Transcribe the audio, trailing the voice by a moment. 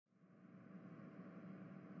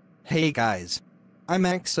Hey guys, I'm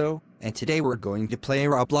Axo, and today we're going to play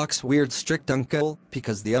Roblox Weird Strict Uncle,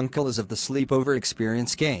 because the uncle is of the sleepover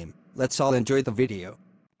experience game. Let's all enjoy the video.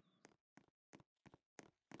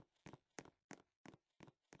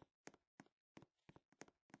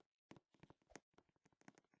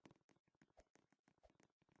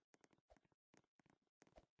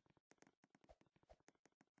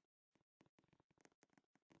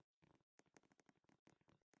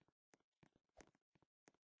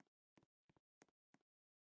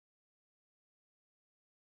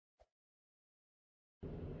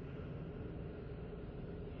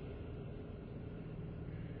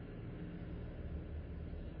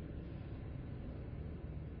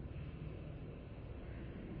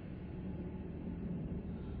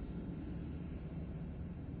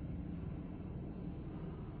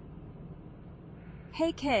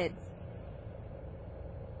 Hey kids.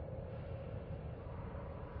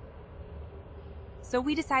 So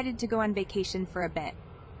we decided to go on vacation for a bit.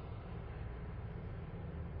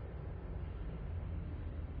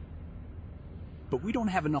 But we don't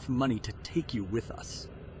have enough money to take you with us.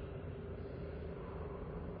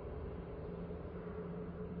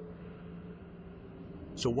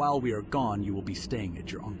 So while we are gone, you will be staying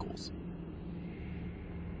at your uncle's.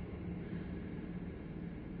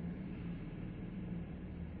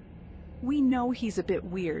 We know he's a bit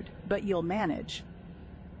weird, but you'll manage.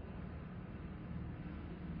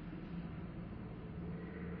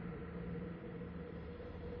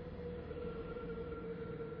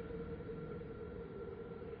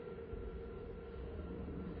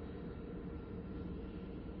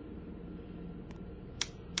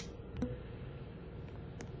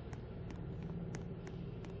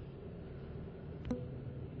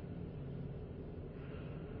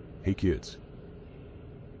 Hey kids.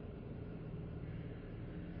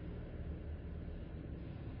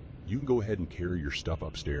 You can go ahead and carry your stuff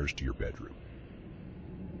upstairs to your bedroom.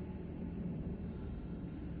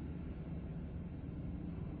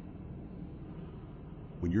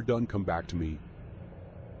 When you're done, come back to me.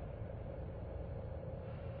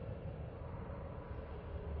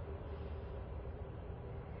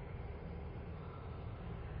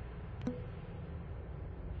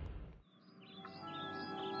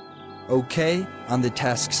 Okay, on the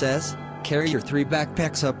task says, carry your 3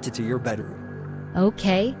 backpacks up to your bedroom.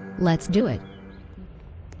 Okay, let's do it.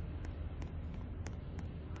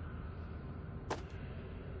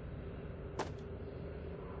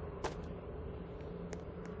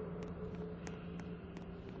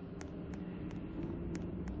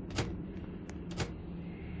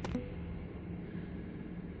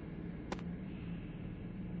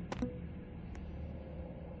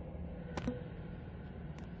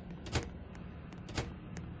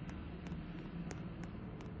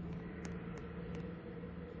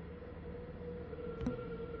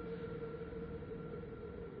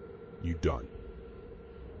 You done?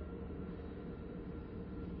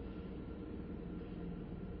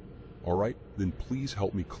 All right, then please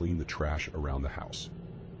help me clean the trash around the house.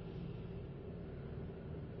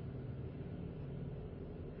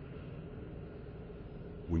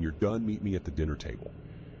 When you're done, meet me at the dinner table.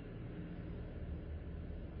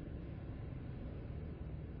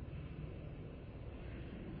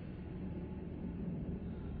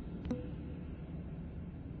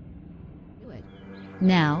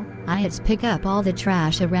 Now, let's pick up all the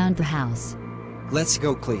trash around the house. Let's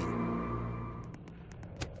go clean.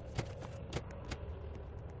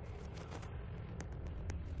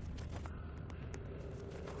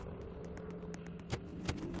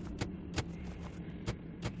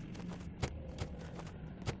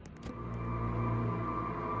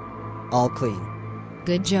 All clean.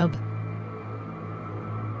 Good job.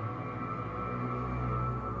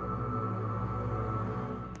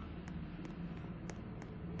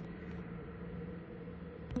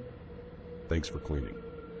 Thanks for cleaning.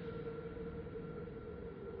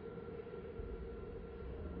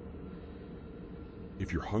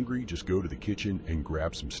 If you're hungry, just go to the kitchen and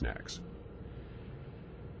grab some snacks.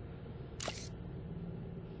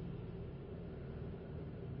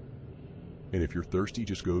 And if you're thirsty,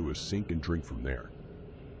 just go to a sink and drink from there.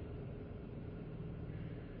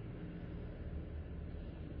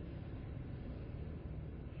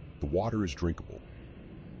 The water is drinkable.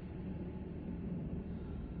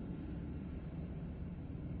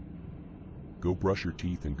 Go brush your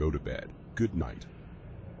teeth and go to bed. Good night.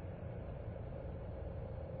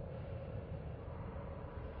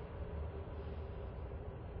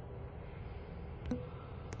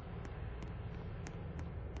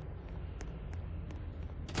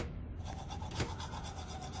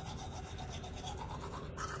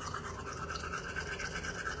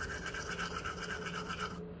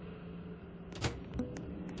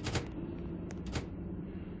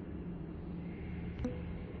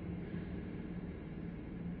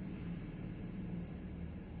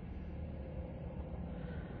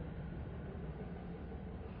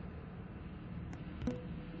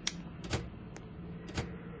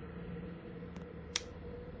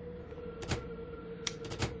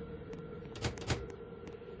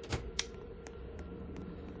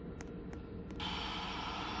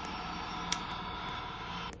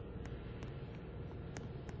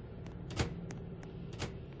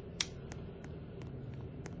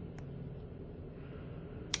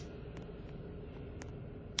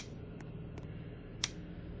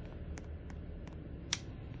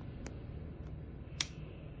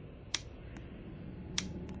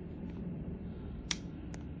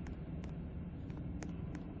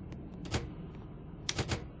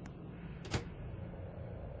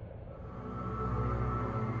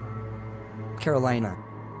 Carolina.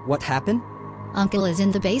 What happened? Uncle is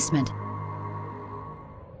in the basement.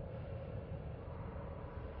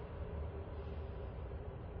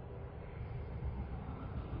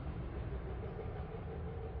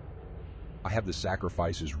 I have the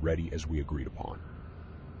sacrifices ready as we agreed upon.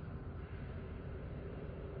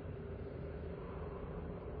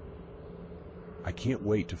 I can't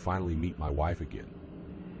wait to finally meet my wife again.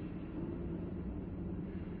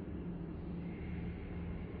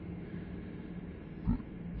 Good.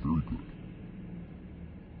 Very good.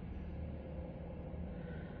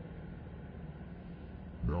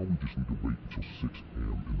 Now we just need to wait until 6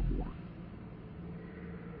 a.m. in the morning.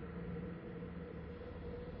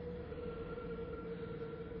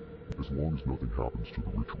 As long as nothing happens to the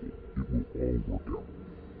ritual, it will all work out.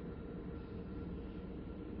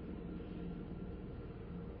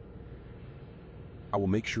 I will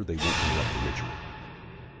make sure they won't interrupt the ritual.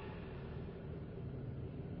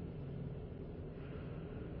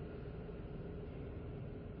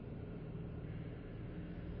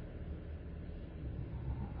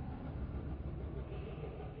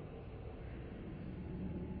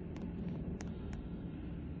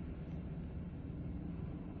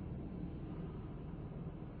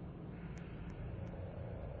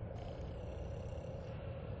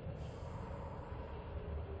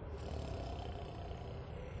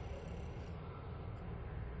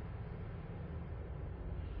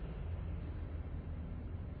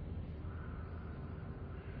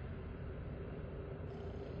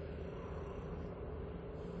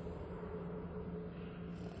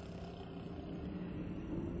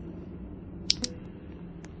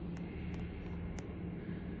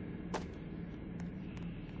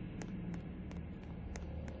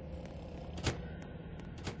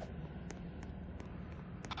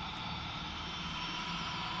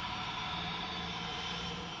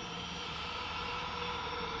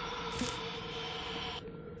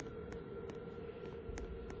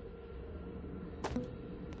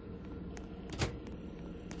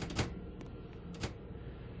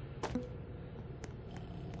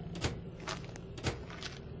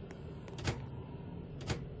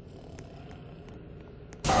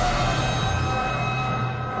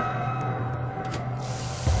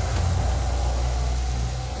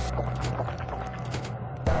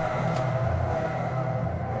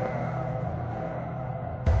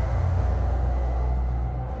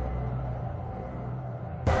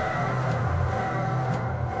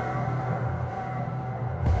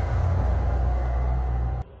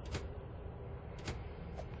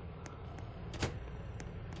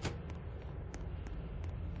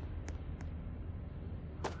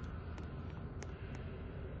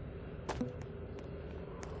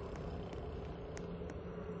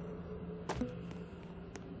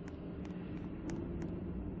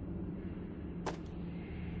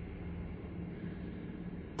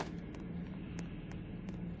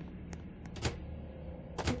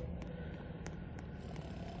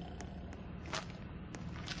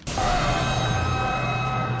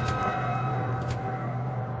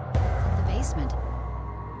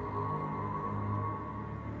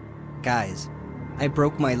 Guys, I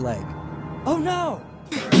broke my leg. Oh no!